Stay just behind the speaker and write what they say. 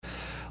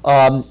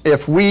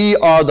If we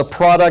are the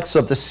products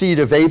of the seed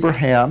of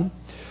Abraham,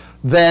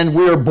 then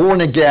we are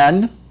born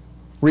again,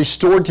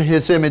 restored to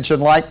his image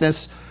and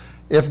likeness.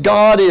 If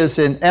God is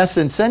in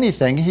essence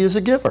anything, he is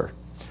a giver.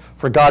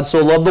 For God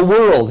so loved the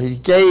world, he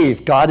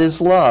gave. God is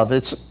love.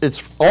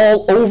 It's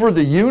all over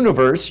the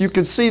universe. You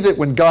can see that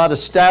when God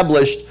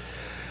established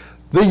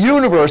the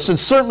universe, and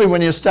certainly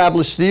when he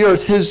established the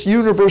earth, his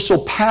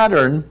universal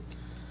pattern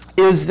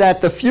is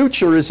that the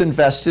future is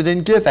invested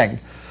in giving.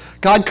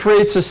 God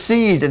creates a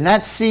seed, and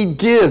that seed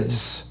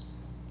gives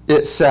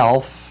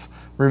itself.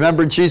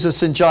 Remember,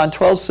 Jesus in John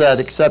 12 said,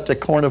 except a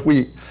corn of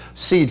wheat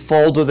seed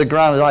fall to the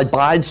ground, it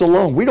abides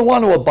alone. We don't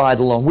want to abide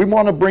alone. We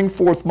want to bring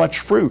forth much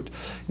fruit.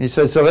 And he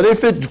says, so that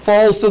if it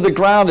falls to the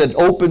ground, it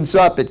opens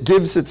up, it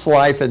gives its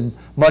life and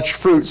much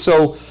fruit.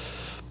 So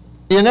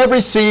in every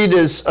seed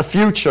is a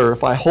future.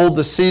 If I hold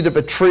the seed of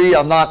a tree,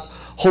 I'm not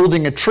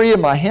holding a tree in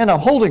my hand,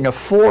 I'm holding a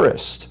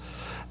forest.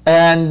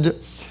 And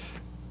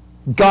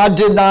God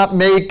did not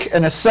make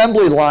an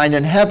assembly line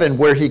in heaven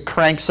where he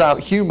cranks out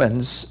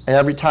humans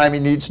every time he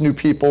needs new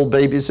people,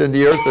 babies in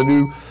the earth,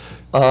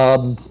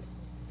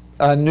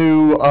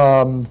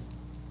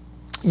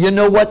 you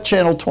know what,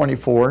 Channel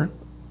 24?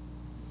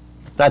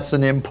 That's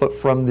an input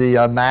from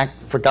the Mac.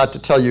 Forgot to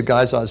tell you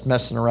guys I was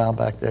messing around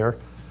back there.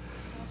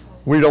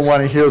 We don't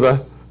want to hear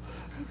the...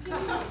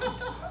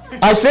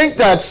 I think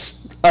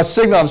that's a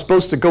signal I'm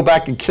supposed to go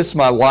back and kiss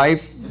my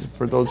wife,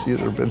 for those of you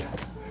that have been...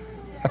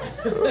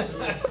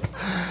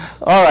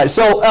 All right,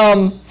 so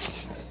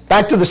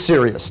back to the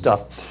serious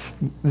stuff.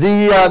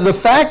 The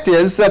fact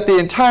is that the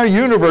entire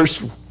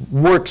universe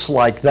works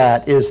like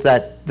that, is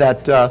that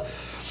the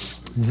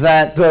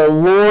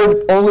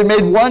Lord only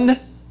made one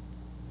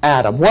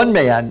Adam, one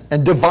man,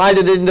 and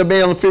divided it into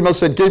male and female,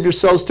 said, give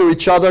yourselves to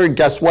each other, and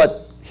guess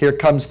what? Here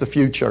comes the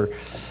future.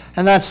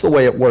 And that's the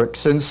way it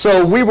works. And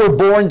so we were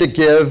born to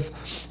give.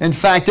 In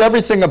fact,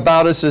 everything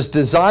about us is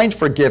designed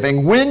for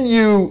giving. When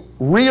you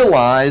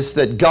realize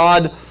that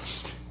God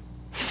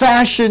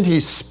fashioned, he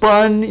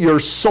spun your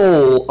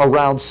soul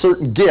around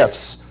certain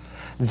gifts,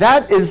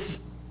 that is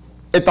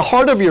at the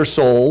heart of your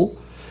soul,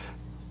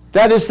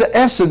 that is the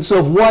essence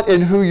of what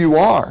and who you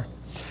are.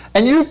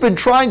 And you've been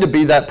trying to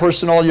be that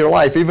person all your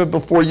life, even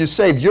before you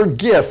saved. Your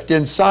gift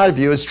inside of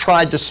you has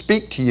tried to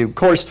speak to you. Of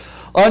course,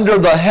 under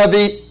the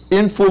heavy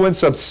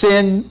influence of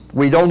sin,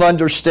 we don't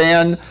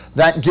understand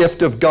that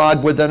gift of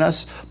God within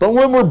us. But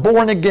when we're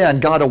born again,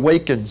 God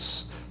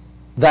awakens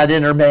that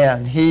inner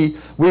man. We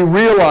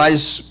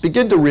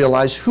begin to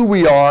realize who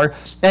we are,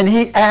 and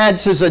he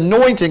adds his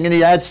anointing and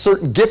he adds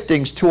certain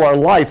giftings to our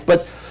life.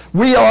 But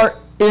we are,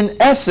 in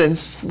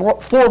essence,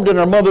 formed in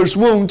our mother's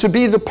womb to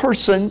be the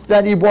person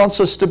that he wants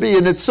us to be.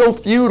 And it's so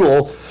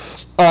futile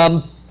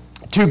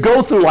to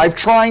go through life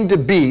trying to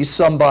be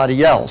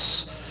somebody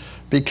else.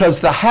 Because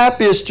the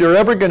happiest you're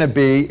ever going to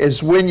be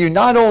is when you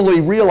not only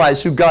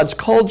realize who God's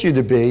called you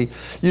to be,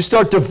 you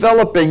start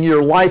developing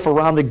your life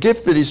around the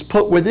gift that he's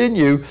put within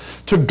you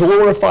to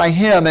glorify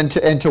him and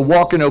to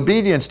walk in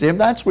obedience to him.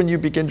 That's when you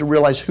begin to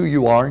realize who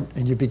you are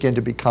and you begin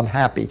to become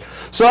happy.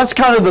 So that's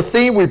kind of the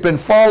theme we've been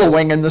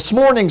following. And this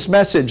morning's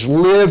message,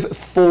 live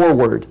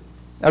forward.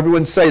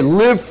 Everyone say,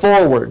 live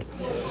forward.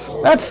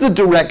 That's the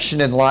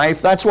direction in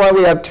life. That's why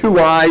we have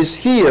two eyes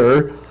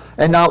here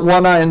and not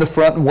one eye in the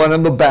front and one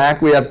in the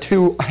back. We have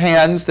two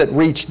hands that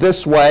reach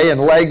this way and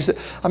legs.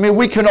 I mean,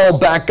 we can all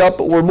back up,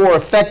 but we're more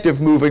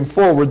effective moving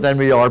forward than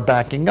we are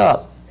backing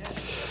up.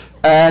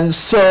 And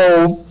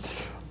so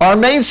our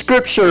main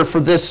scripture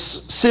for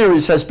this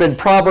series has been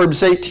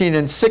Proverbs 18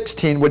 and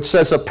 16, which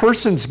says, a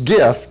person's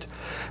gift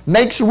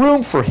makes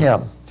room for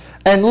him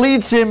and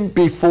leads him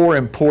before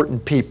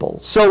important people.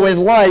 So in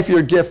life,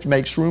 your gift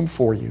makes room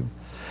for you.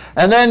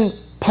 And then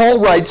Paul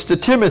writes to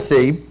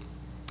Timothy,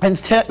 in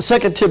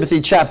 2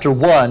 Timothy chapter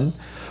 1,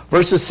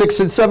 verses 6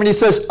 and 7, he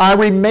says, I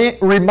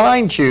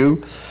remind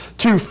you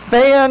to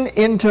fan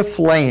into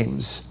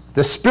flames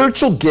the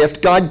spiritual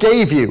gift God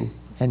gave you.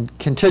 And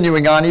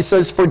continuing on, he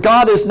says, for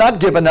God has not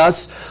given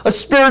us a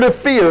spirit of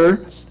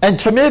fear and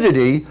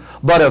timidity,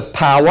 but of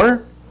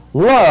power,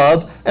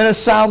 love, and a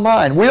sound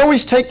mind. We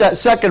always take that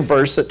second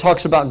verse that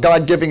talks about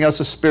God giving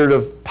us a spirit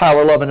of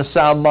power, love, and a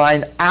sound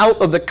mind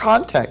out of the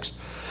context.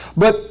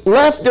 But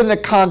left in the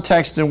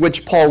context in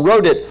which Paul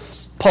wrote it,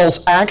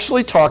 Paul's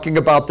actually talking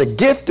about the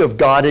gift of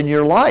God in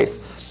your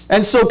life.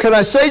 And so can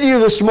I say to you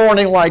this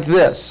morning like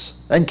this,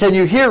 and can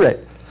you hear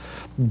it?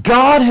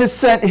 God has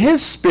sent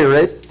his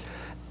Spirit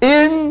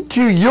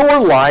into your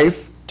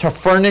life to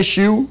furnish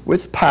you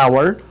with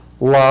power,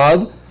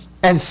 love,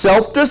 and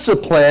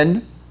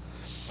self-discipline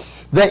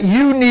that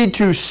you need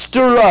to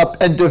stir up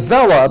and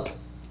develop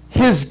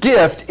his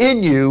gift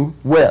in you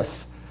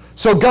with.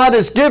 So God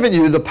has given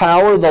you the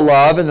power, the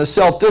love, and the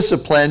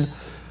self-discipline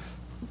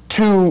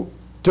to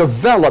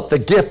develop the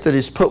gift that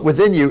he's put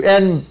within you.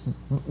 And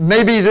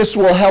maybe this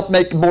will help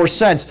make more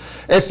sense.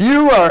 If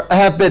you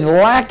have been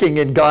lacking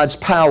in God's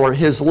power,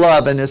 his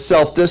love, and his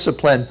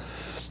self-discipline,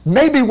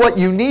 maybe what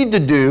you need to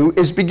do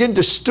is begin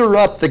to stir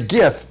up the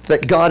gift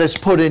that God has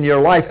put in your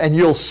life, and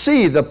you'll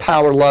see the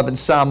power, love, and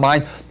sound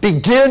mind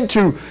begin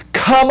to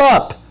come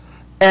up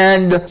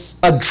and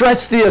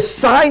address the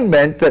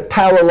assignment that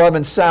Power, Love,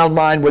 and Sound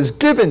Mind was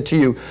given to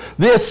you.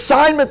 The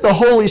assignment the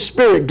Holy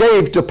Spirit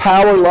gave to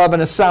Power, Love,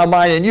 and a Sound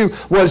Mind in you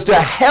was to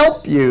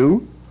help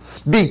you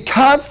be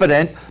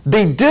confident,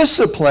 be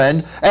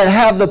disciplined, and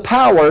have the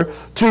power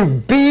to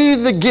be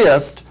the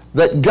gift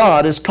that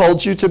God has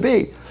called you to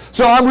be.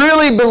 So I'm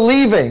really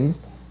believing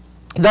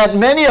that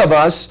many of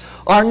us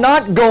are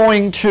not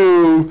going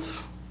to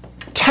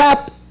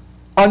tap,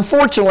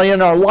 unfortunately,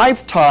 in our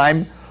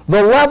lifetime,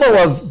 the level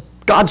of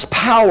God's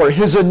power,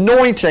 His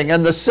anointing,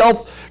 and the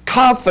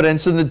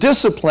self-confidence and the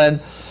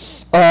discipline,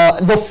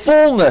 the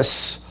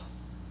fullness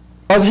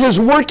of His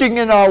working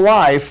in our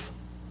life,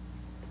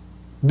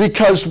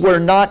 because we're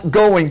not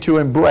going to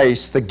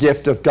embrace the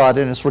gift of God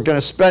in us. We're going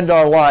to spend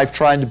our life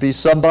trying to be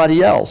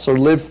somebody else or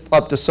live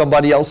up to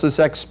somebody else's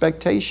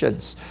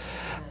expectations,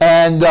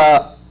 and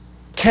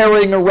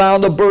carrying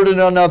around a burden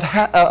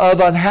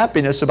of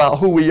unhappiness about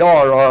who we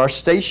are or our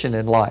station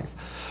in life.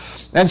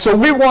 And so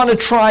we want to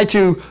try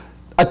to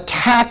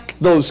attack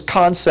those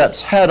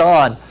concepts head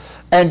on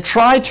and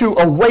try to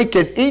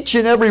awaken each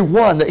and every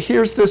one that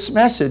hears this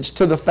message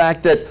to the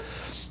fact that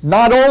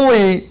not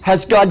only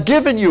has God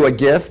given you a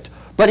gift,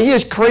 but He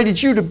has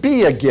created you to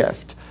be a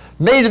gift.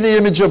 Made in the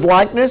image of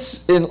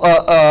likeness, in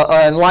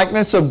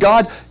likeness of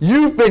God,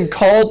 you've been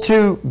called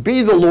to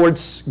be the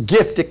Lord's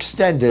gift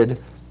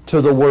extended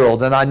to the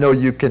world. And I know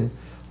you can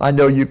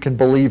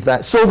believe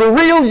that. So the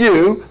real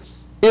you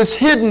is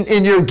hidden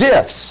in your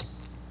gifts.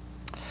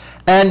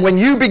 And when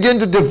you begin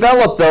to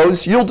develop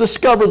those, you'll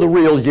discover the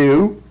real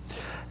you.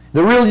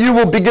 The real you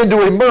will begin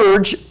to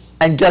emerge,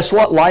 and guess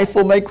what? Life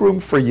will make room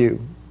for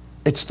you.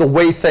 It's the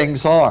way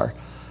things are.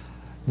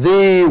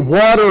 The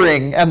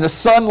watering and the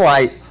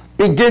sunlight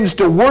begins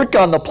to work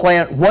on the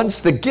plant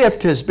once the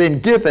gift has been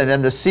given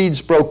and the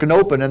seed's broken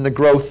open, and the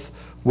growth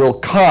will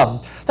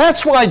come.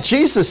 That's why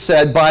Jesus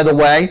said, by the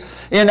way,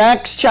 in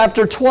Acts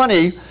chapter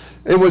 20,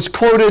 it was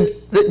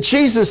quoted that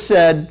Jesus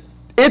said,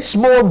 it's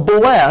more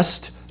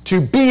blessed to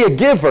be a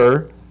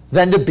giver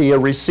than to be a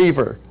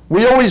receiver.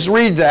 We always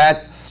read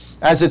that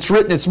as it's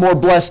written, it's more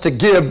blessed to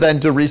give than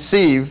to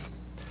receive.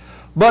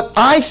 But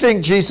I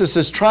think Jesus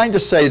is trying to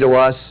say to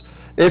us,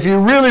 if you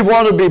really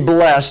want to be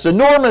blessed,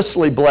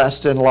 enormously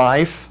blessed in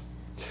life,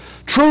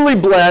 truly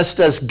blessed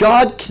as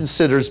God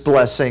considers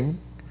blessing,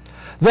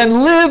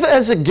 then live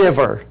as a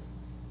giver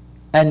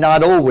and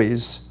not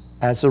always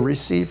as a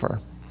receiver.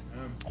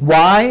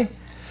 Why?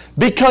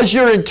 Because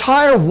your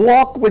entire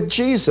walk with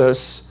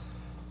Jesus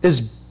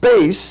is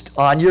based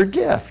on your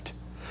gift.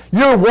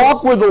 Your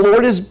walk with the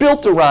Lord is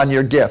built around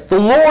your gift. The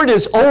Lord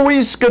is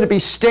always going to be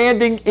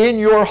standing in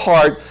your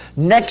heart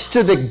next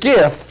to the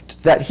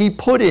gift that He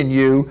put in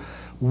you,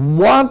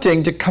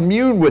 wanting to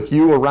commune with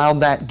you around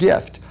that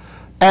gift.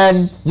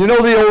 And you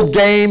know the old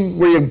game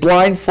where you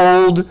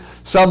blindfold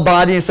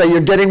somebody and say,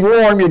 you're getting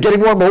warm,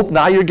 oh,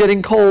 now you're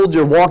getting cold,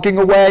 you're walking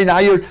away, now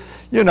you're,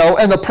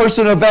 and the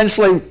person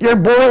eventually, you're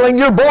boiling,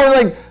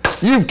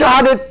 you've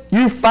got it,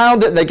 you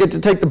found it, and they get to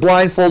take the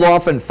blindfold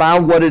off and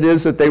found what it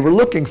is that they were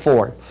looking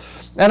for.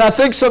 And I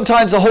think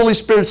sometimes the Holy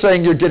Spirit's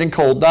saying, you're getting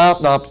cold,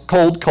 no,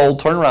 cold,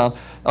 turn around,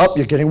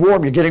 you're getting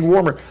warm, you're getting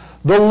warmer.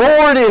 The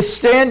Lord is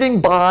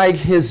standing by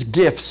His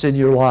gifts in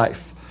your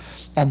life.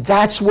 And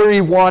that's where He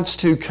wants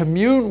to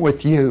commune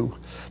with you.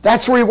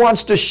 That's where He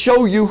wants to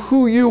show you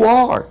who you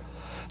are.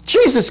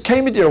 Jesus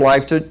came into your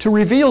life to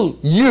reveal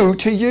you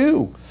to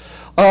you.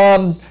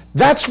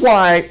 That's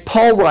why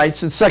Paul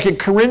writes in 2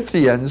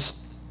 Corinthians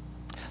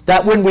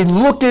that when we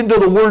look into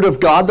the Word of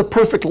God, the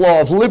perfect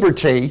law of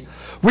liberty,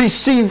 we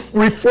see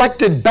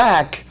reflected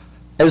back,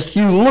 as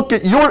you look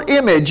at your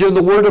image in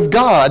the Word of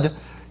God,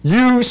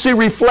 you see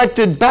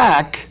reflected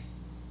back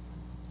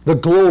the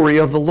glory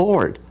of the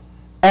Lord.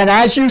 And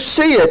as you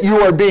see it,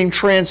 you are being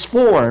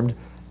transformed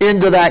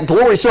into that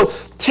glory. So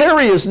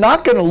Terry is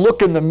not going to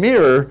look in the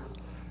mirror,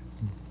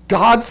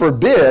 God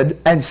forbid,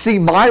 and see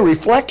my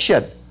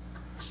reflection.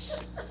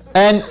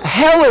 And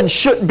Helen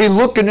shouldn't be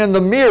looking in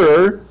the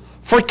mirror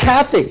for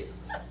Kathy.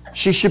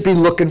 She should be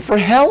looking for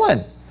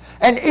Helen.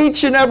 And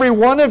each and every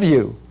one of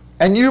you.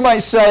 And you might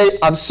say,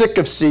 I'm sick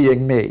of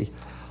seeing me.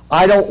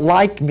 I don't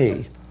like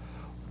me.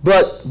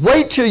 But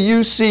wait till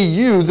you see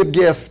you, the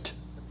gift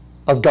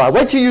of God.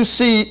 Wait till you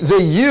see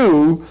the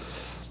you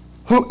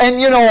who,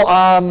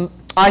 and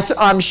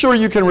I'm sure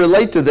you can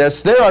relate to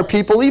this. There are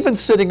people, even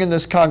sitting in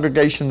this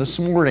congregation this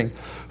morning,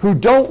 who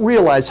don't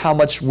realize how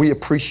much we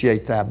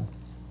appreciate them.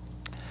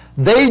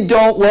 They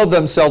don't love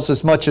themselves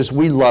as much as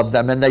we love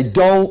them, and they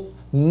don't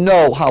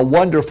know how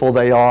wonderful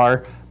they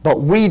are,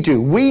 but we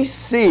do. We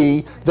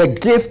see the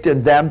gift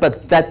in them,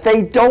 but that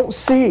they don't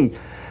see.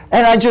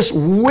 And I just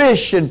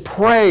wish and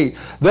pray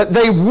that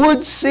they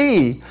would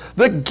see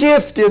the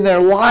gift in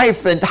their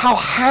life and how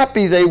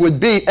happy they would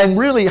be, and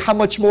really how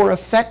much more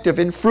effective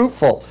and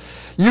fruitful.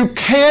 You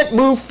can't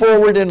move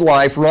forward in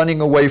life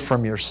running away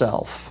from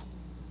yourself.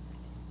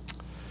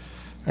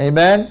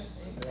 Amen?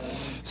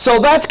 So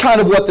that's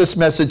kind of what this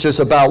message is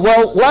about.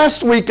 Well,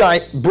 last week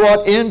I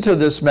brought into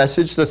this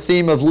message the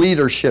theme of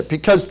leadership,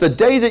 because the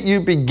day that you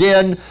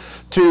begin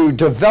to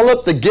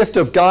develop the gift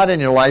of God in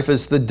your life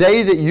is the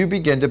day that you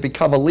begin to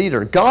become a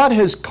leader. God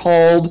has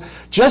called,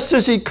 just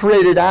as He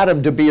created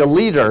Adam to be a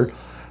leader,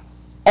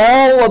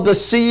 all of the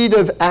seed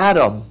of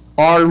Adam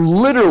are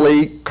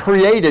literally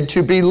created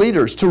to be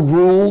leaders, to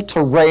rule,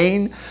 to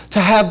reign, to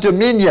have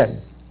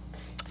dominion.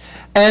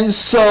 And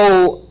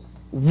so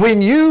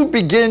when you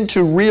begin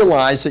to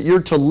realize that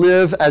you're to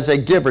live as a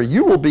giver,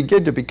 you will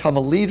begin to become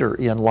a leader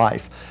in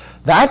life.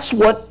 That's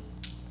what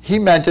He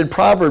meant in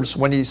Proverbs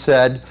when He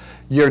said,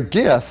 your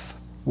gift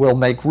will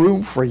make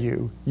room for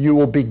you. You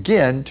will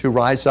begin to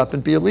rise up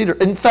and be a leader.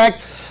 In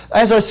fact,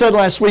 as I said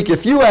last week,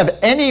 if you have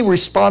any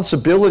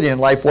responsibility in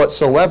life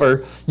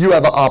whatsoever, you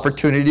have an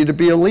opportunity to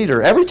be a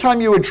leader. Every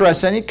time you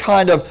address any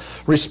kind of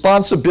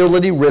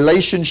responsibility,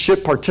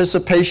 relationship,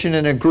 participation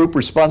in a group,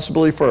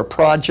 responsibility for a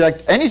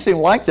project, anything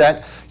like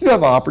that, you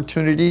have an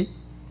opportunity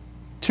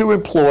to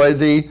employ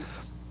the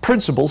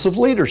principles of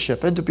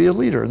leadership and to be a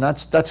leader, and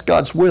that's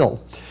God's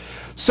will.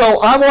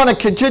 So I want to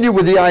continue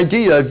with the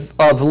idea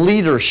of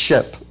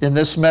leadership in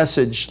this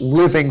message,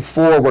 living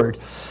forward.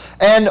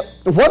 And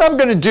what I'm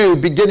going to do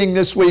beginning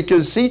this week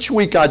is each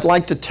week I'd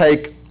like to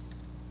take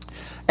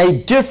a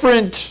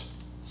different,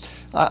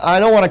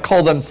 I don't want to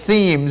call them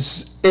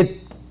themes,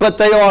 but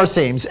they are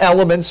themes,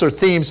 elements or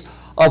themes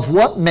of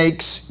what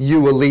makes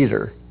you a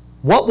leader.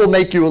 What will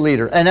make you a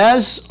leader? And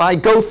as I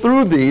go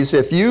through these,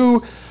 if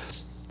you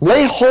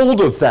lay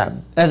hold of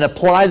them and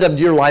apply them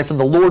to your life, and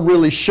the Lord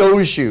really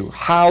shows you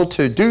how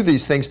to do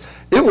these things,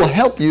 it will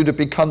help you to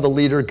become the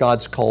leader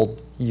God's called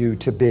you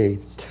to be.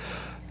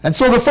 And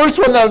so the first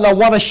one that I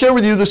want to share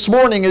with you this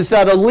morning is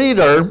that a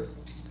leader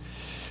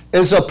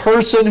is a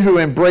person who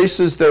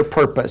embraces their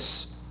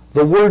purpose.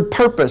 The word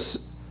purpose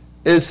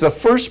is the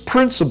first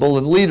principle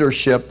in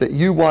leadership that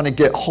you want to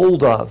get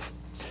hold of.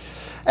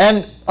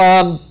 And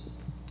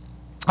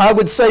I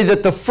would say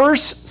that the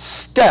first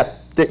step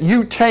that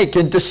you take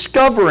in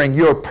discovering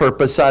your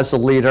purpose as a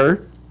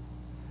leader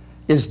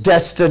is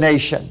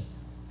destination.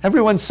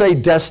 Everyone say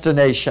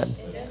destination.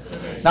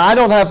 Destination. Now, I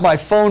don't have my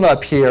phone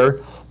up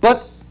here,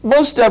 but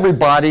most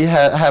everybody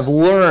have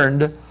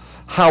learned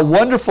how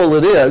wonderful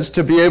it is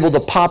to be able to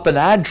pop an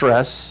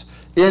address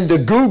into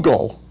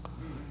Google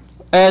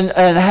and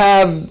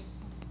have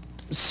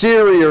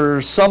Siri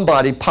or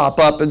somebody pop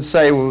up and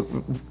say,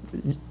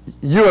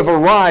 you have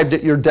arrived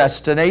at your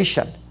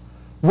destination.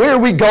 Where are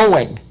we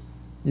going?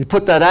 You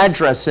put that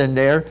address in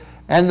there,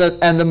 and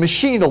the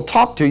machine will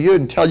talk to you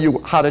and tell you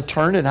how to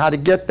turn and how to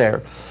get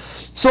there.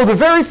 So the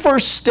very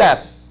first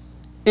step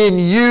in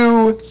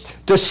you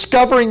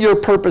discovering your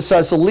purpose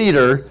as a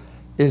leader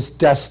is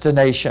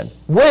destination.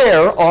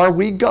 Where are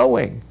we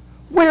going?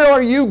 Where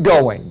are you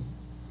going?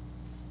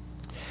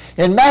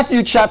 In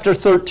Matthew chapter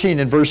 13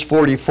 and verse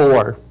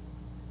 44,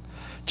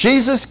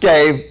 Jesus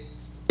gave,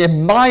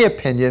 in my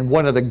opinion,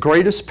 one of the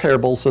greatest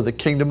parables of the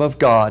kingdom of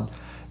God.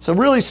 It's a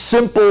really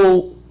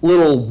simple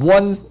little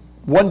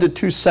one to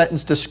two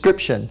sentence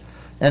description,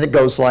 and it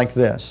goes like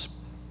this.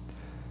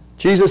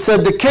 Jesus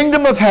said, the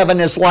kingdom of heaven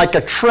is like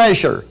a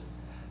treasure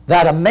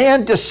that a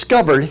man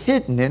discovered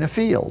hidden in a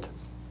field.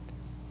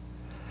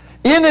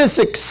 In his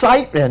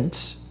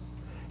excitement,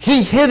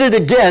 he hid it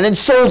again and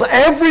sold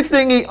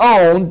everything he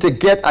owned to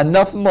get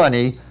enough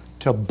money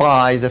to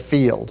buy the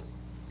field.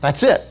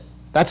 That's it.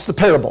 That's the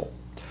parable.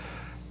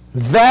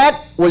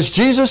 That was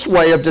Jesus'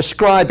 way of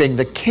describing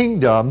the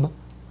kingdom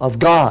of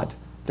God.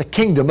 The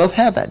kingdom of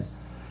heaven.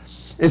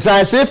 It's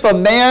as if a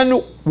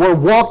man were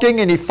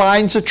walking and he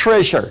finds a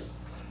treasure,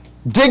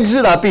 digs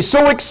it up, he's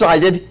so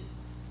excited,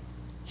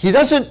 he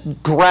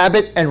doesn't grab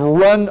it and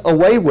run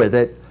away with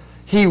it,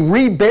 he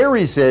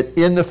reburies it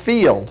in the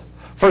field.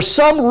 For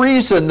some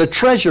reason, the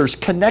treasure's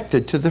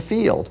connected to the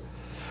field.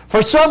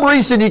 For some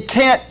reason, he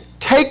can't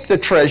take the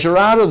treasure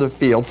out of the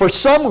field. For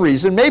some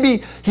reason,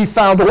 maybe he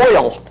found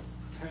oil.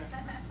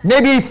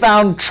 Maybe he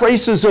found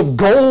traces of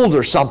gold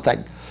or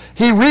something.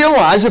 He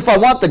realized, if I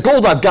want the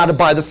gold, I've got to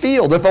buy the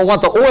field. If I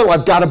want the oil,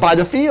 I've got to buy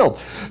the field.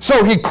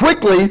 So he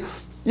quickly,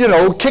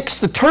 kicks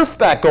the turf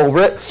back over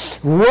it,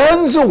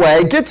 runs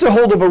away, gets a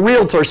hold of a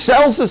realtor,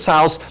 sells his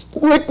house,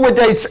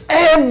 liquidates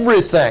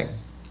everything.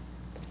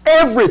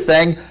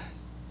 Everything,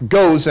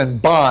 goes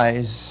and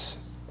buys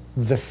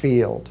the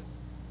field.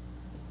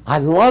 I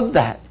love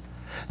that.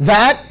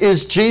 That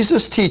is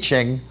Jesus'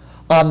 teaching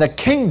on the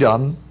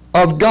kingdom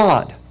of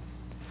God.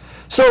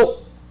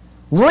 So,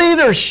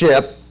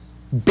 leadership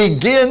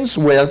begins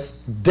with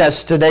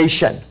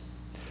destination.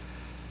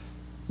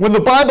 When the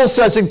Bible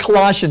says in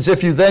Colossians,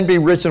 if you then be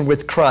risen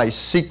with Christ,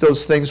 seek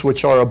those things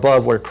which are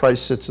above where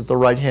Christ sits at the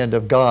right hand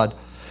of God,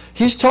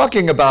 he's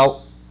talking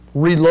about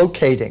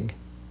relocating.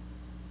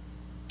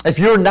 If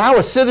you're now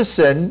a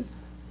citizen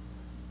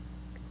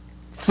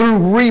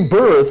through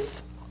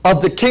rebirth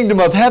of the kingdom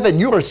of heaven,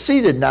 you are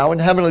seated now in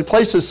heavenly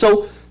places.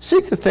 So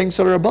seek the things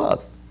that are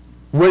above,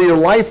 where your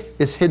life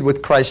is hid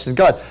with Christ in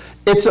God.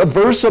 It's a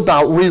verse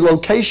about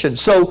relocation.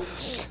 So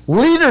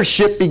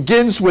leadership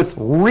begins with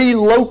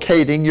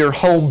relocating your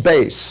home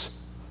base.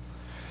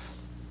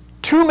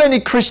 Too many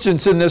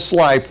Christians in this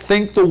life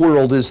think the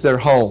world is their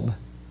home.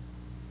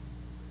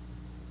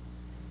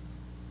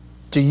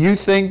 Do you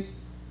think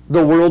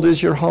the world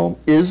is your home?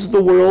 Is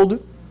the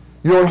world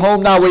your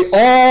home? Now, we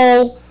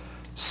all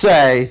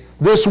say,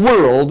 this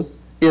world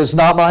is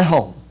not my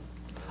home.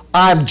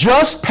 I'm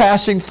just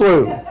passing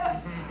through.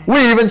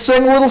 We even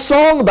sing a little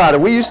song about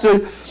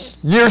it.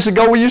 Years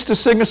ago, we used to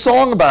sing a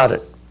song about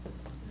it.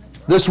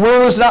 This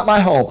world is not my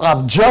home.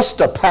 I'm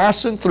just a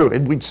passing through.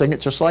 And we'd sing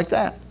it just like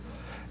that.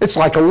 It's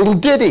like a little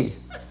ditty.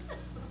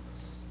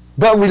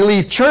 But we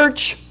leave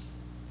church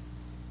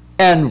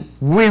and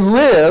we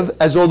live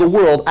as though the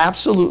world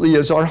absolutely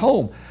is our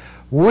home.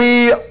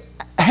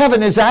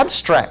 Heaven is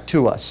abstract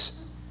to us.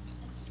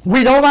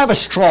 We don't have a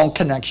strong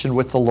connection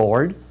with the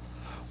Lord.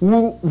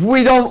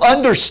 We don't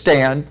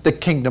understand the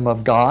kingdom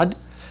of God.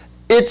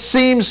 It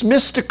seems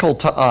mystical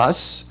to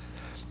us.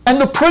 And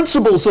the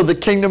principles of the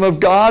kingdom of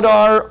God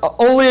are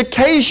only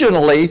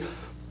occasionally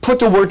put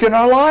to work in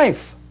our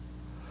life.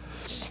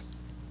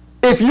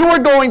 If you are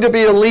going to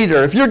be a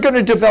leader, if you're going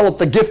to develop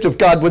the gift of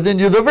God within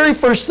you, the very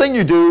first thing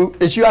you do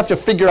is you have to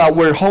figure out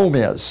where home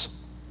is.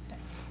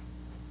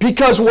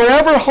 Because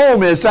wherever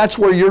home is, that's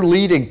where you're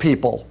leading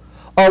people.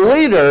 A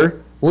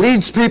leader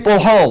leads people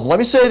home. Let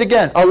me say it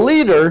again. A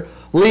leader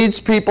leads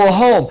people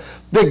home.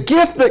 The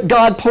gift that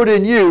God put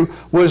in you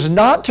was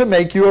not to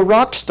make you a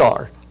rock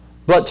star,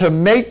 but to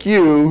make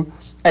you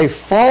a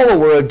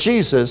follower of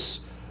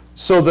Jesus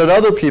so that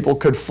other people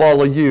could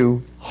follow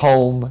you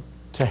home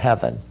to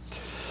heaven.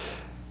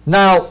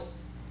 Now,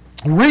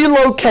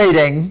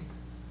 relocating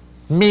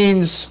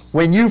means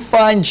when you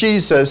find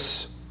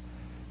Jesus,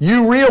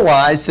 you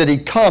realize that he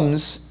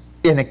comes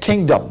in a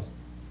kingdom.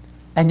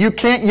 And you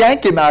can't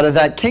yank him out of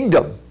that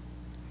kingdom.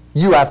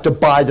 You have to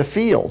buy the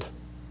field.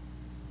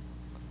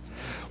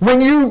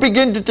 When you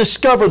begin to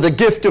discover the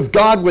gift of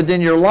God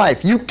within your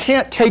life, you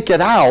can't take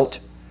it out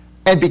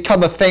and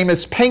become a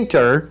famous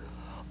painter,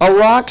 a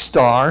rock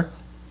star,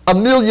 a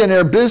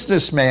millionaire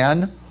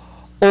businessman,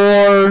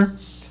 or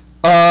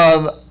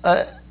a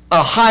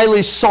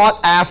highly sought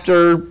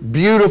after,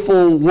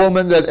 beautiful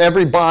woman that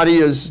everybody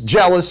is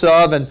jealous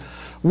of, and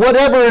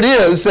whatever it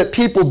is that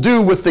people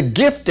do with the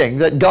gifting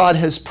that God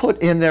has put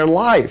in their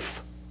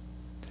life.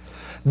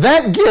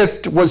 That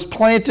gift was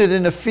planted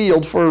in a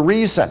field for a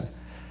reason.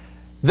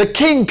 The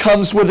king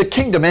comes with a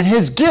kingdom, and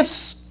his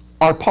gifts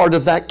are part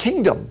of that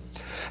kingdom.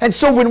 And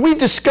so when we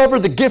discover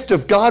the gift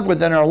of God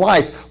within our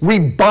life, we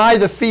buy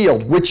the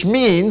field, which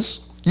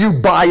means you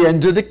buy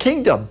into the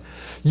kingdom.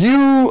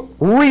 You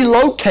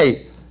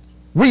relocate.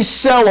 We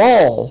sell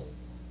all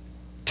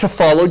to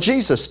follow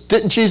Jesus.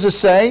 Didn't Jesus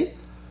say?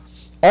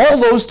 All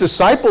those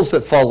disciples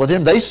that followed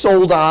him, they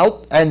sold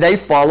out and they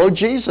followed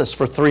Jesus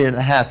for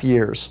 3.5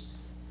 years.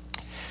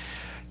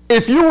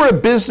 If you were a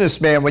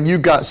businessman when you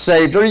got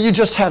saved, or you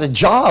just had a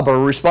job or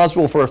were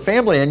responsible for a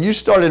family, and you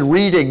started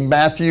reading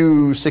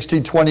Matthew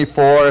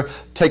 16:24,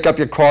 take up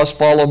your cross,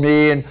 follow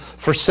me, and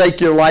forsake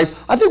your life,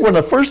 I think one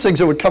of the first things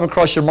that would come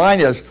across your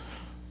mind is,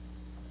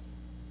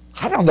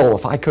 I don't know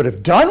if I could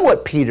have done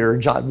what Peter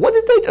and John, what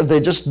did they do? They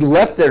just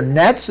left their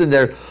nets and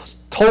they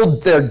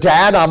told their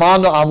dad,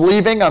 I'm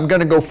leaving, I'm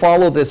going to go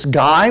follow this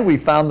guy. We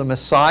found the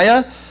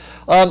Messiah.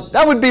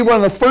 That would be one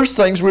of the first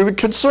things we would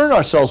concern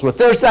ourselves with.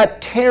 There's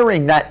that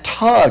tearing, that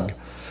tug.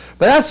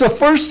 But that's the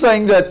first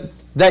thing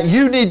that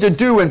you need to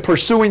do in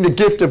pursuing the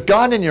gift of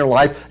God in your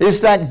life,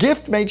 is that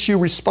gift makes you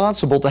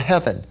responsible to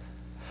heaven.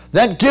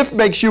 That gift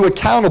makes you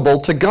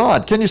accountable to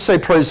God. Can you say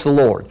praise the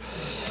Lord?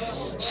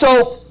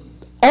 So,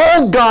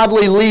 all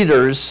godly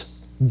leaders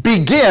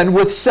begin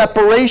with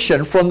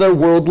separation from their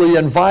worldly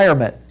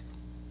environment.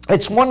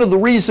 It's one of the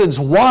reasons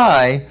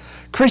why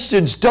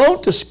Christians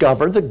don't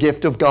discover the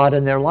gift of God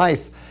in their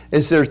life,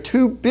 is they're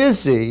too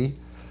busy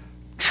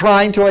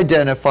trying to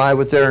identify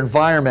with their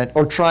environment,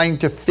 or trying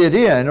to fit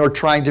in, or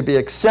trying to be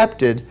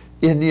accepted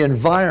in the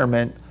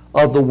environment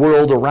of the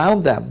world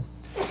around them.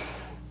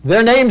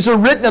 Their names are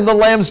written in the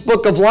Lamb's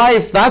Book of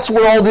Life. That's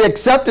where all the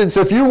acceptance,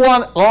 if you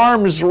want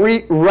arms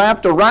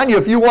wrapped around you,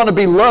 if you want to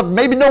be loved,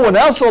 maybe no one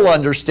else will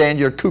understand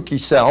your kooky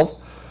self,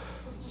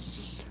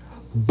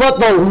 but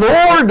the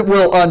Lord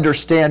will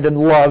understand and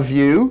love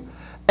you.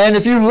 And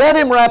if you let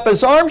him wrap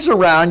his arms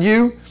around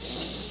you,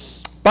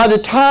 by the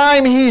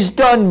time he's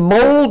done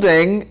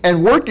molding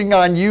and working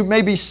on you,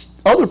 maybe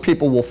other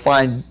people will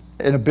find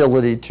an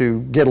ability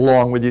to get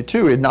along with you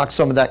too, and knock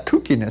some of that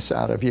kookiness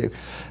out of you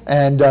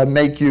and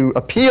make you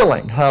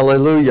appealing.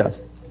 Hallelujah.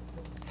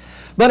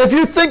 But if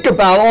you think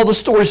about all the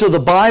stories of the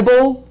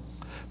Bible,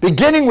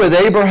 beginning with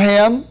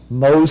Abraham,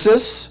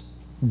 Moses,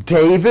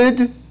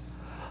 David,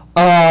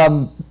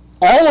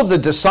 all of the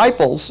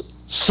disciples,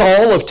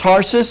 Saul of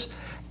Tarsus,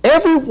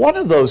 every one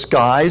of those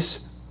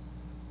guys,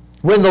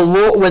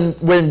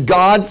 when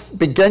God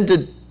began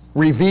to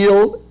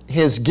reveal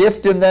his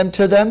gift in them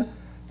to them,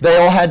 they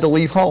all had to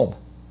leave home.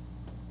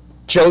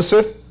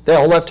 Joseph, they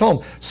all left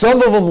home.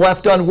 Some of them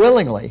left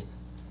unwillingly.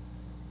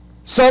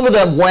 Some of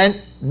them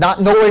went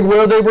not knowing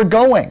where they were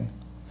going.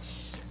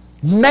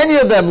 Many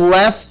of them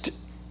left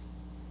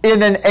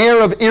in an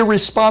air of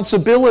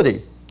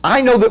irresponsibility.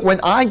 I know that when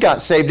I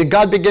got saved and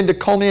God began to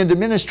call me into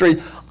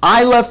ministry,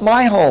 I left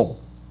my home.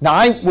 Now,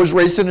 I was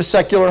raised in a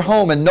secular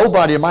home, and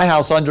nobody in my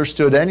house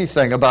understood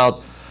anything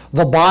about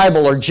the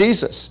Bible or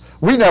Jesus.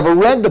 We never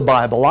read the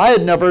Bible. I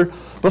had never,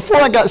 before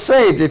I got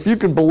saved, if you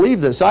can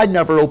believe this, I'd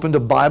never opened a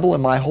Bible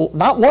in my whole,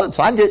 not once.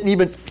 I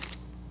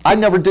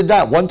never did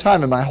that one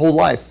time in my whole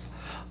life.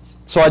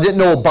 So I didn't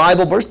know a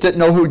Bible verse, didn't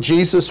know who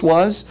Jesus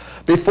was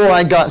before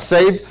I got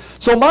saved.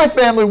 So my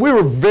family, we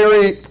were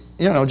very,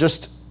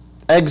 just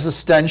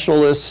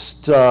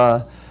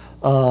existentialist,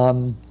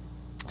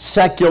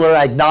 secular,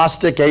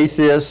 agnostic,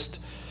 atheist.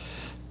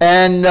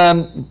 And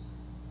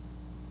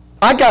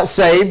I got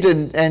saved,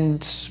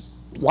 and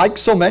like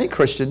so many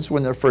Christians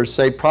when they're first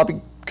saved,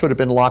 probably could have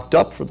been locked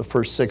up for the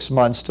first 6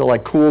 months till I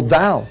cooled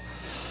down.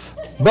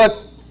 But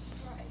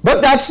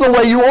that's the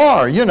way you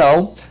are,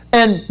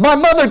 And my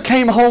mother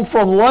came home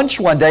from lunch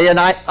one day, and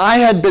I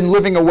had been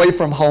living away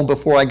from home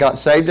before I got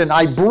saved, and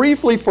I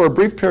briefly, for a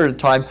brief period of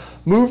time,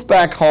 moved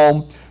back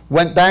home,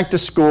 went back to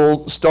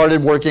school,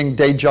 started working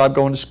day job,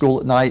 going to school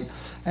at night.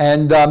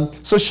 And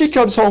so she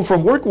comes home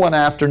from work one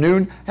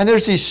afternoon, and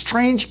there's these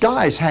strange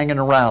guys hanging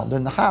around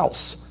in the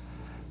house.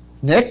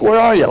 Nick, where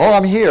are you? Oh,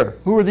 I'm here.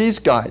 Who are these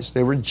guys?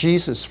 They were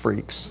Jesus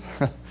freaks.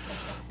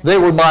 They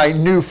were my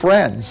new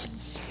friends.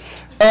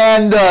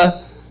 And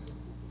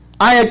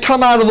I had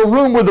come out of the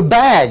room with a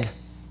bag.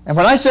 And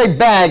when I say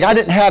bag, I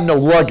didn't have no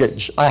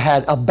luggage. I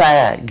had a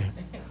bag.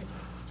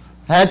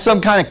 I had some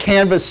kind of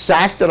canvas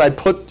sack that I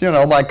put,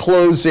 my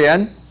clothes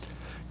in,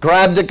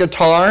 grabbed a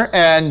guitar,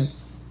 and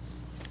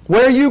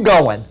where are you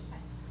going?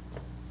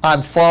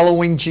 I'm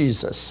following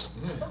Jesus.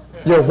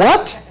 You're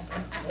what?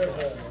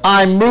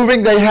 I'm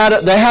moving. They had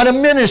a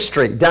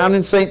ministry down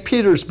in St.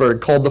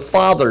 Petersburg called the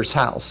Father's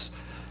House.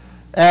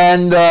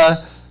 And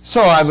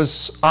so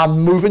I'm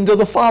moving to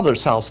the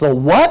Father's house. The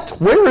what?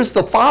 Where is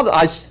the Father?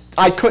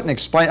 I couldn't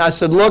explain. I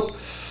said, look,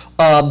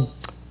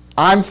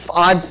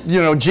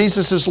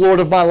 Jesus is Lord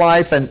of my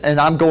life, and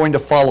I'm going to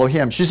follow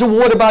him. She said, well,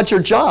 what about your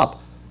job?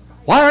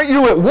 Why aren't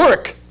you at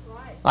work?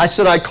 I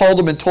said, I called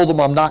him and told him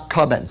I'm not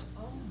coming.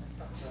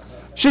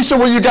 She said,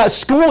 well, you got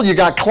school, you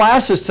got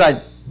classes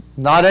tonight.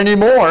 Not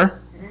anymore.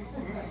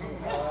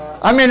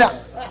 I mean,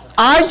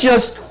 I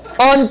just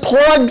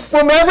unplugged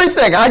from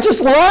everything. I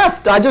just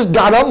left. I just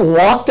got up and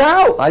walked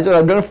out. I said,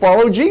 I'm going to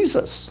follow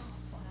Jesus.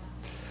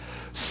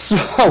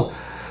 So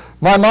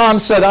my mom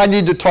said, I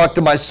need to talk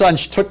to my son.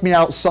 She took me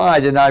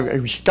outside,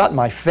 and she got in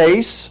my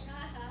face,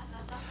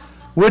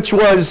 which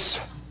was,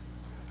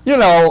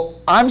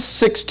 I'm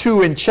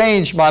 6'2" and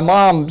change. My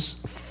mom's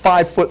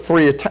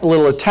 5'3",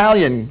 little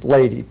Italian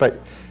lady, but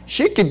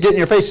she could get in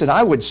your face, and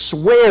I would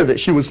swear that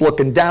she was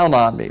looking down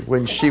on me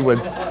when she would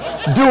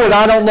do it.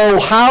 I don't know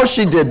how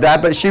she did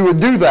that, but she would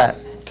do that.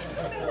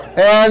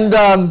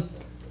 And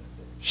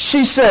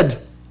she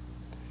said,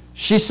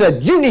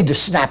 you need to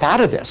snap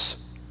out of this.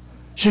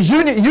 She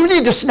said, you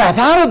need to snap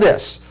out of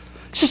this.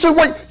 She said,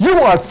 what? You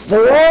are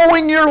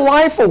throwing your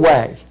life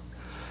away.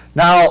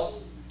 Now,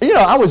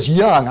 I was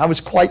young. I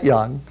was quite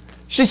young.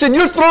 She said,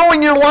 you're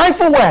throwing your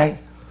life away.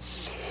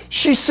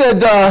 She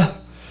said,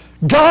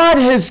 God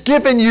has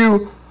given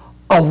you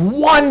a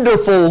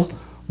wonderful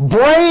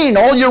brain.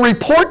 All your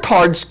report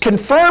cards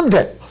confirmed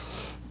it.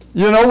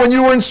 When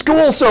you were in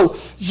school. So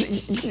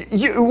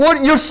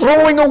you're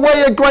throwing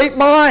away a great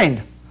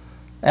mind.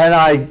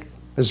 And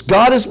as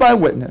God is my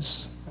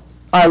witness,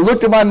 I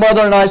looked at my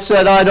mother and I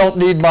said, I don't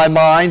need my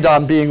mind.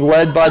 I'm being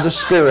led by the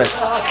Spirit.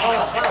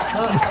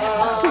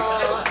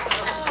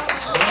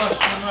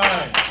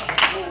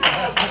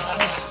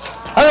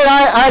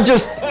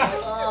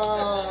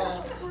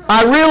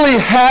 I really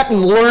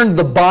hadn't learned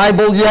the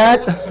Bible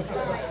yet.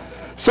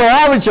 So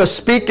I was just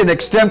speaking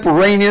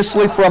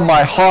extemporaneously from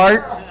my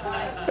heart.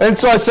 And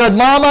so I said,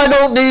 Mom, I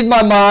don't need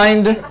my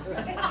mind.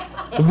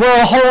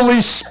 The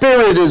Holy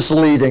Spirit is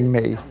leading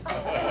me.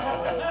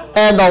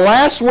 And the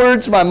last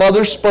words my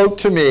mother spoke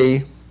to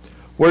me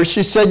were,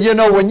 she said,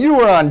 when you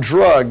were on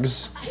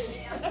drugs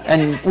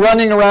and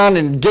running around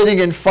and getting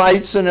in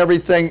fights and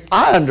everything,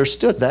 I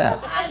understood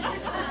that.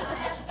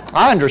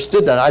 I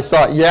understood that. I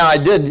thought, yeah, I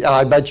did.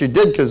 I bet you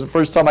did, because the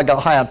first time I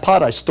got high on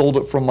pot, I stole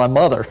it from my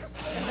mother.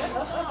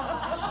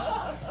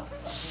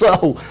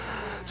 So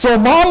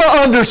Mama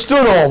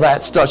understood all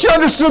that stuff. She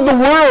understood the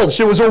world.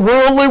 She was a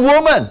worldly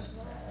woman.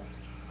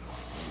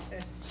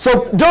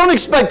 So don't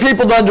expect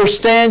people to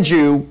understand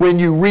you when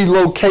you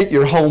relocate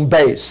your home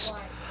base.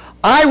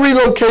 I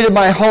relocated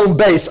my home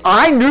base.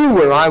 I knew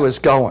where I was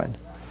going,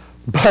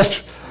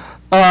 but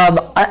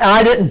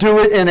I didn't do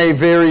it in a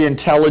very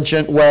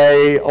intelligent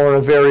way or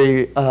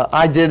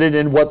I did it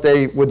in what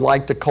they would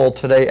like to call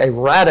today a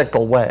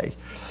radical way.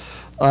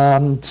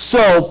 Back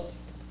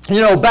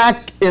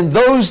in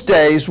those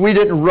days, we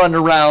didn't run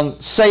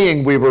around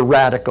saying we were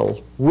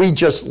radical. We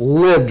just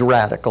lived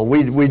radical.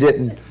 We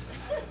didn't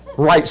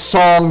write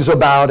songs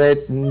about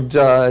it, and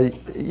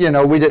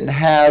we didn't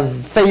have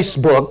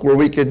Facebook where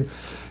we could,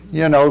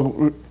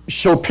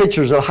 show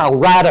pictures of how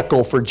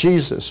radical for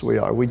Jesus we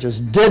are. We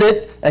just did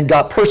it and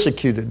got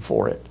persecuted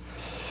for it.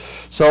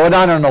 So, and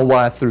I don't know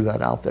why I threw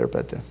that out there,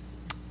 but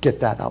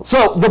get that out.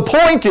 So the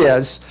point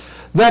is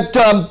that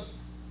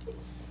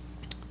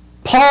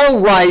Paul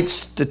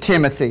writes to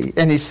Timothy,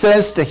 and he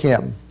says to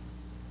him,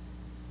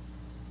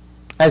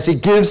 as he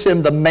gives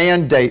him the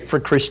mandate for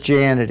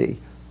Christianity,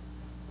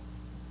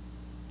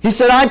 he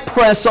said, I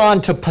press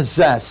on to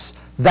possess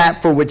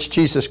that for which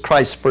Jesus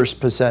Christ first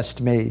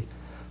possessed me.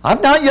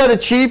 I've not yet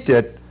achieved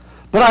it,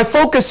 but I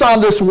focus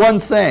on this one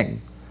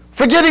thing,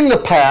 forgetting the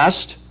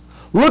past,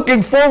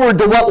 looking forward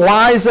to what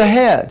lies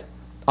ahead.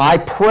 I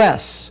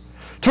press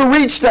to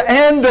reach the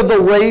end of the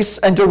race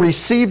and to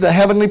receive the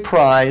heavenly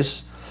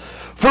prize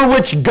for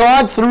which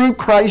God through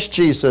Christ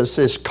Jesus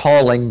is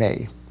calling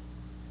me.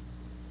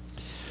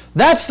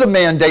 That's the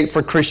mandate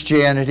for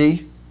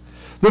Christianity.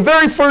 The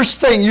very first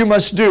thing you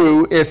must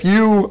do if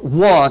you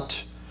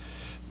want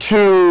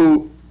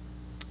to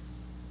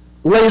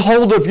lay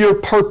hold of your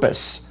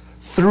purpose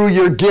through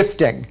your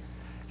gifting,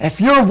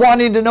 if you're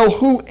wanting to know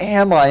who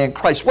am I in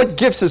Christ, what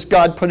gifts has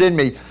God put in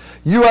me,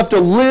 you have to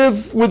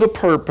live with a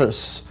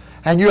purpose,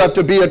 and you have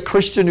to be a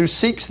Christian who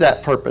seeks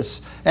that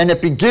purpose. And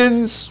it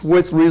begins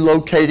with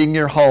relocating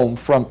your home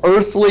from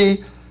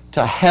earthly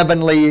to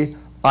heavenly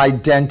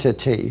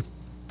identity.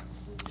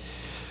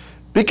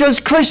 Because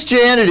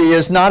Christianity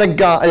is not a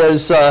guide.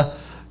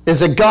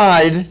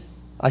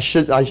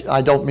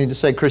 I don't mean to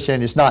say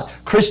Christianity is not.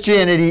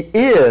 Christianity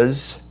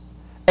is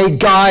a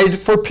guide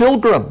for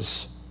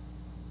pilgrims.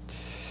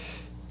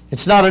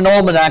 It's not an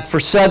almanac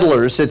for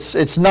settlers.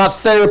 It's not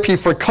therapy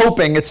for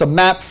coping. It's a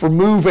map for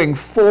moving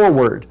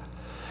forward.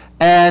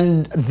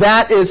 And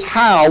that is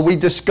how we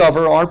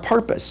discover our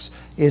purpose,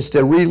 is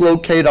to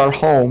relocate our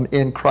home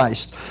in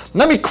Christ.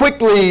 Let me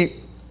quickly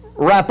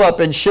wrap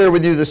up and share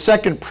with you the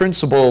second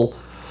principle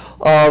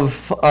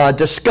of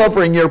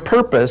discovering your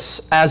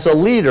purpose as a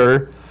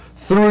leader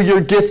through your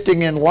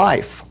gifting in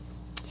life.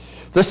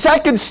 The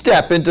second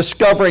step in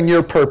discovering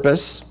your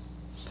purpose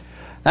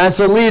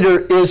as a leader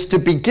is to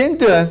begin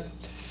to,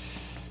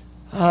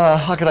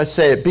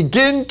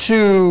 begin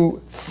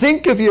to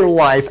think of your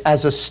life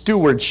as a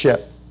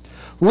stewardship.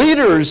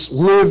 Leaders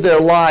live their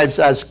lives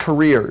as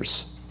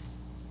careers.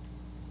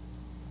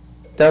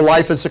 Their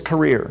life is a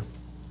career.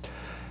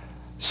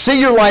 See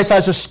your life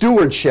as a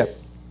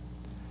stewardship,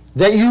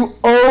 that you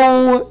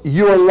owe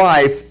your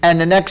life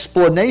and an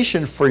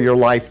explanation for your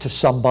life to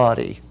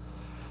somebody.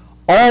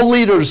 All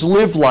leaders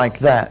live like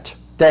that.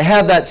 They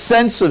have that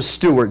sense of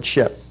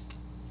stewardship.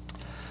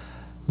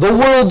 The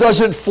world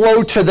doesn't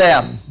flow to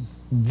them.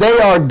 They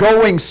are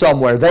going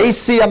somewhere. They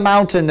see a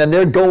mountain and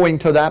they're going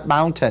to that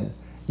mountain.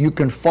 You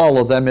can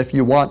follow them if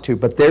you want to,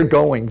 but they're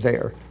going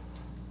there.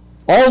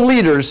 All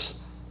leaders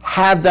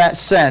have that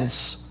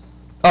sense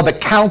of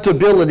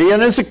accountability.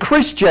 And as a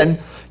Christian,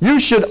 you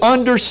should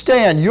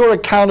understand your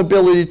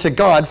accountability to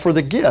God for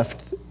the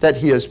gift that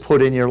He has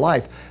put in your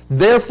life.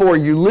 Therefore,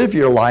 you live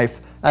your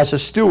life as a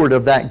steward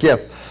of that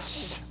gift.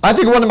 I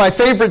think one of my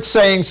favorite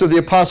sayings of the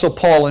Apostle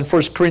Paul in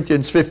 1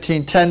 Corinthians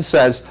 15:10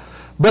 says,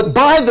 "But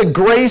by the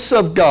grace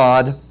of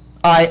God,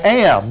 I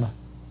am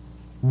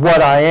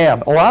what I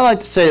am." Or I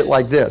like to say it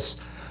like this: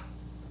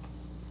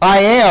 I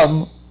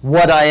am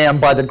what I am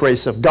by the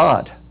grace of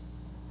God.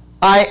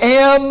 I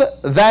am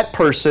that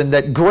person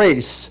that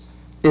grace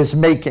is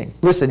making.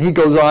 Listen, he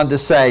goes on to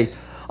say,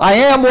 I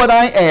am what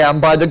I am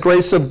by the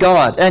grace of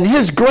God, and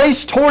His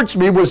grace towards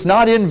me was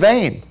not in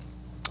vain.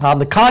 On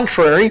the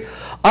contrary,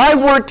 I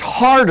worked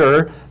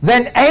harder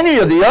than any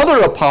of the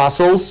other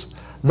apostles,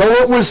 though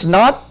it was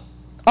not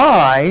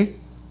I,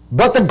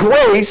 but the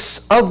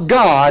grace of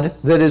God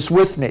that is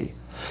with me.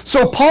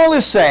 So Paul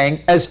is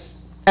saying,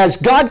 as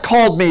God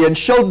called me and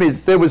showed me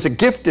that there was a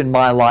gift in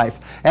my life,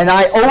 and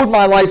I owed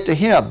my life to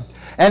Him,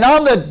 and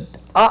on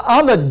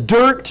the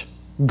dirt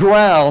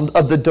ground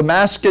of the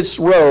Damascus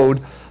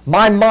Road,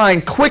 my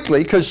mind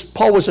quickly, because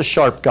Paul was a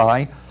sharp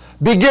guy,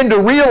 began to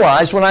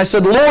realize when I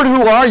said, Lord,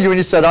 who are you? And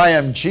He said, I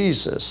am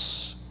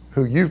Jesus,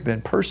 who you've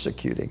been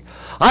persecuting.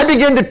 I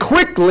began to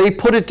quickly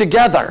put it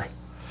together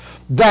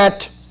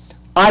that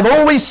I've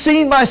always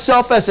seen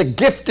myself as a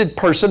gifted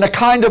person, a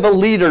kind of a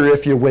leader,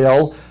 if you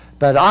will,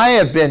 but I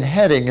have been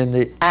heading in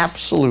the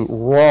absolute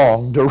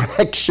wrong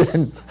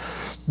direction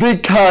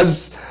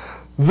because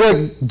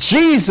the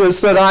Jesus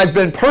that I've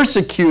been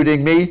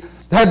persecuting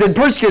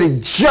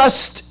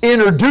just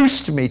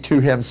introduced me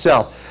to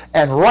Himself.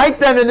 And right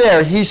then and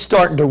there, He's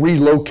starting to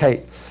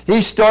relocate.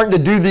 He's starting to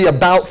do the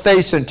about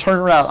face and turn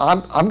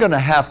around. I'm going to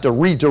have to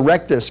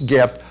redirect this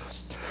gift.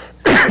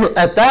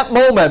 At that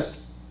moment,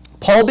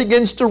 Paul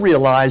begins to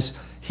realize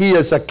he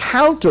is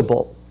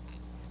accountable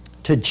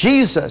to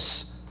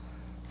Jesus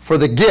for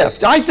the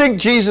gift. I think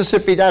Jesus,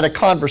 if he'd had a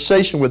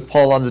conversation with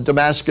Paul on the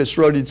Damascus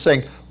Road, he'd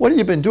say, what have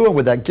you been doing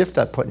with that gift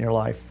I put in your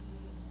life?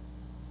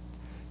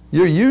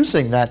 You're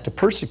using that to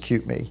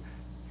persecute me.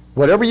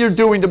 Whatever you're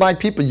doing to my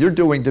people, you're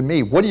doing to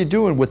me. What are you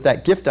doing with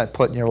that gift I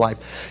put in your life?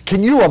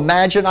 Can you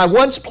imagine? I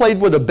once played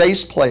with a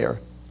bass player.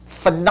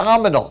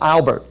 Phenomenal,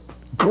 Albert.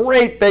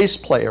 Great bass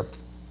player.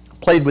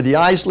 Played with the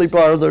Isley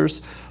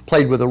Brothers,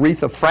 played with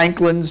Aretha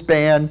Franklin's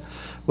band,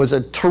 was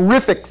a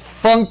terrific,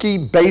 funky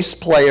bass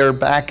player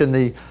back in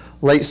the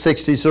late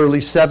 60s, early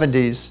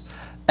 70s.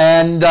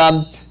 And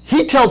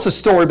he tells a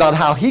story about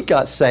how he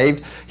got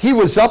saved. He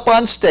was up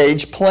on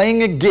stage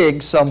playing a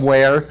gig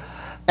somewhere,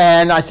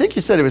 and I think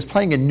he said he was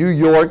playing in New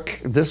York.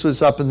 This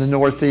was up in the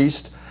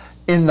Northeast.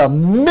 In the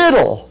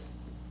middle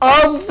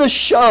of the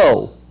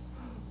show,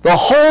 the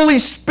Holy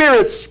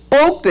Spirit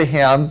spoke to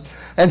him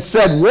and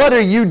said, "What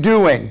are you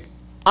doing?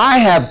 I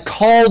have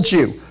called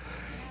you."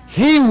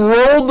 He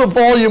rolled the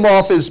volume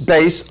off his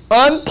bass,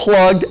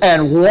 unplugged,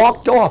 and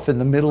walked off in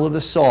the middle of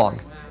the song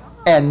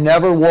and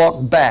never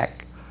walked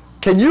back.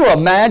 Can you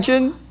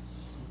imagine?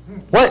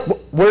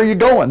 Where are you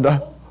going?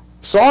 The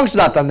song's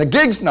not done. The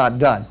gig's not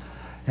done.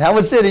 That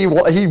was it. He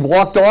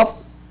walked off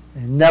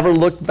and never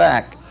looked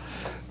back.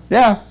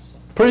 Yeah,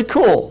 pretty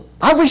cool.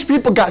 I wish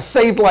people got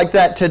saved like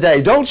that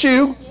today, don't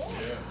you?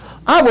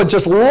 I would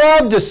just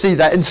love to see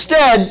that.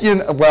 Instead,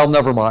 well,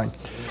 never mind.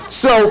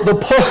 So the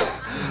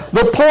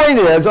point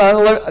is,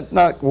 I'll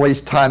not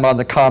waste time on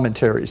the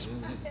commentaries.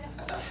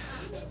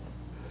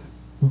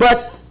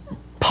 But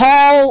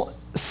Paul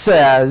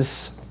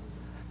says,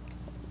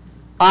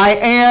 I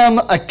am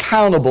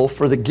accountable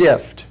for the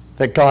gift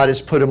that God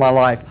has put in my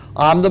life.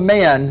 I'm the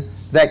man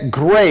that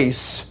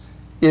grace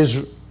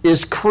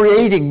is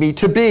creating me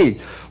to be,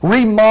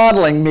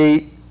 remodeling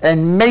me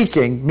and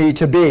making me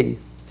to be.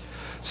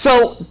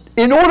 So,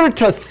 in order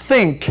to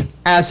think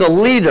as a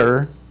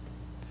leader,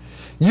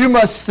 you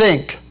must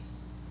think,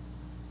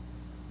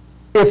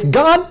 if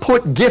God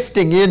put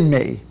gifting in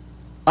me,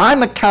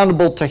 I'm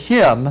accountable to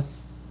Him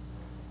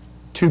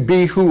to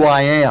be who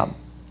I am.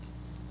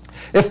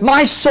 If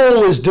my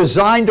soul is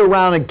designed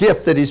around a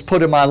gift that He's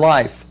put in my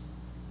life,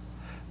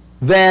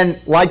 then,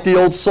 like the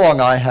old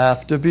song, I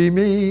have to be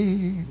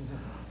me.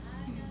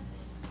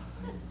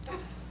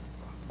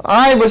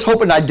 I was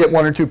hoping I'd get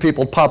one or two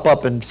people to pop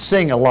up and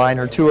sing a line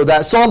or two of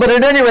that song, but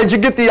at any rate, you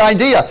get the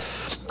idea.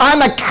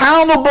 I'm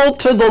accountable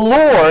to the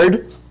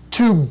Lord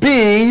to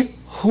be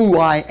who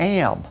I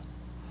am,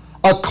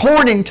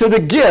 according to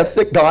the gift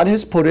that God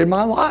has put in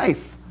my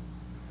life.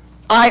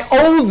 I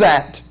owe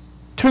that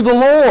to the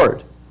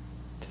Lord.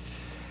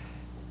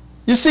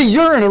 You see,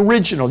 you're an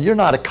original. You're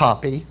not a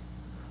copy.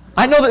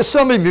 I know that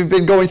some of you have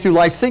been going through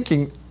life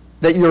thinking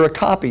that you're a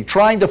copy,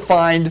 trying to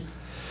find.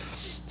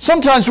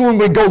 Sometimes when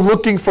we go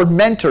looking for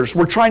mentors,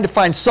 we're trying to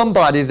find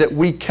somebody that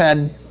we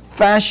can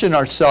fashion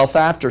ourselves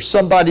after,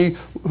 somebody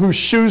whose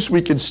shoes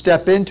we can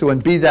step into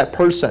and be that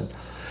person.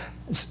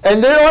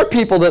 And there are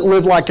people that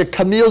live like a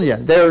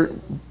chameleon.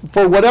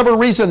 For whatever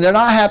reason, they're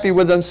not happy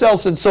with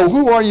themselves. And so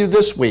who are you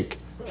this week?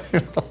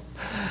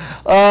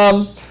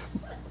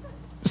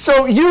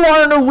 So you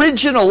are an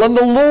original, and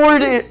the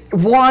Lord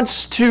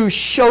wants to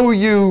show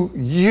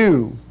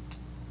you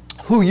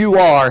who you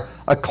are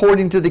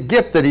according to the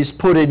gift that He's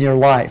put in your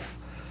life.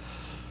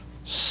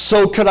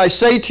 So could I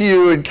say to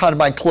you in kind of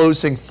my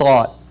closing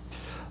thought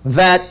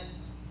that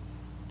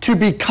to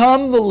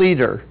become the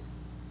leader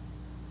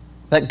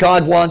that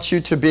God wants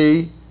you to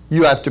be,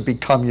 you have to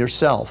become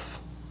yourself.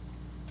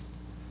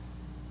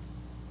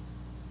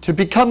 To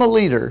become a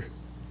leader,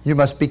 you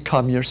must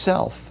become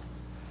yourself.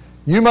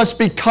 You must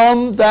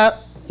become that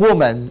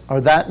woman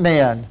or that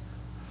man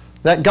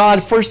that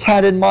God first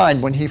had in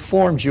mind when He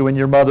formed you in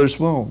your mother's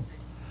womb.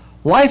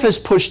 Life has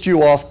pushed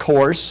you off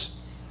course.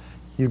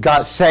 You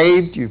got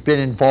saved, you've been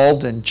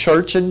involved in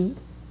church, and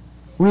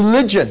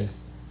religion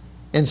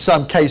in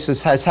some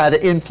cases has had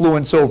an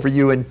influence over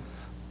you, and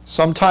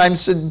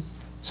sometimes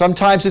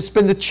it's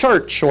been the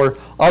church or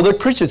other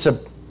Christians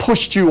have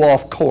pushed you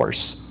off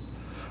course.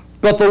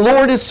 But the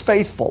Lord is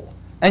faithful,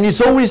 and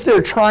He's always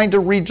there trying to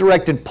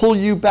redirect and pull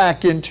you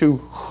back into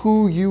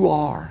who you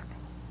are,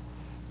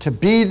 to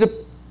be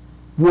the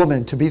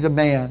woman, to be the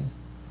man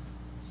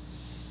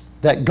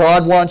that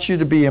God wants you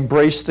to be.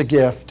 Embrace the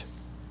gift.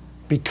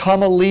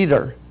 Become a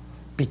leader.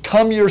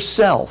 Become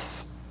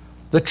yourself,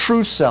 the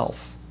true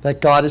self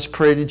that God has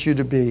created you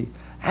to be.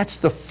 That's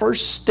the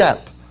first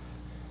step.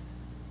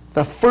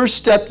 The first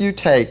step you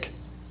take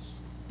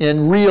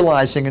in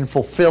realizing and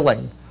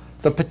fulfilling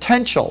the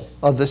potential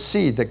of the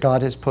seed that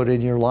God has put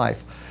in your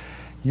life.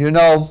 You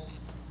know,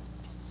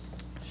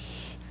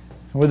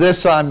 with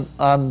this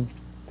I'm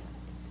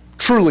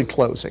truly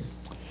closing.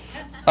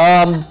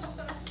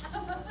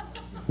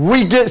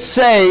 We get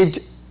saved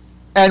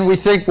and we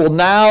think, well,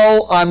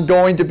 now I'm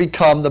going to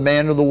become the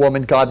man or the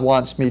woman God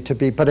wants me to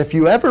be. But if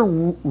you ever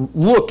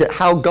look at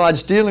how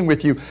God's dealing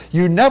with you,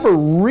 you never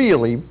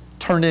really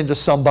turn into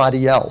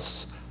somebody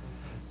else.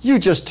 You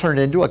just turn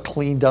into a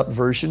cleaned up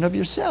version of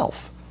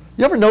yourself.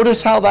 You ever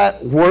notice how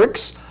that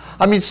works?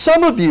 I mean,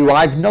 some of you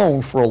I've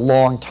known for a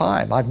long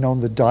time. I've known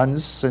the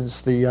Dunns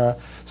since the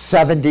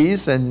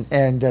 70s,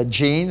 and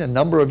Jean, a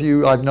number of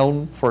you I've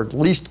known for at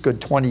least a good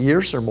 20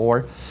 years or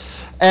more.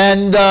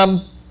 And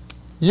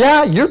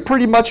yeah, you're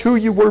pretty much who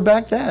you were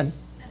back then.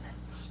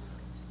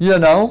 You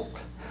know?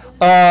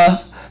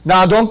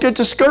 Now don't get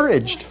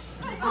discouraged.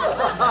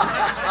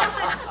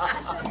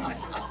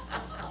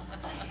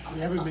 We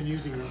haven't been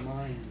using our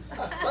minds.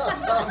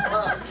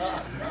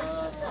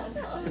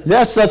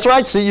 Yes, that's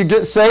right. See, you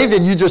get saved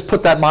and you just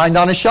put that mind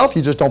on a shelf.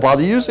 You just don't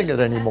bother using it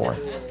anymore.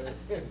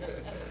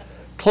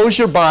 close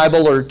your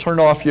Bible or turn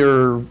off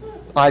your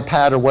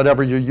iPad or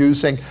whatever you're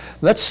using.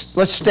 Let's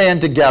stand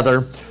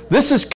together. This is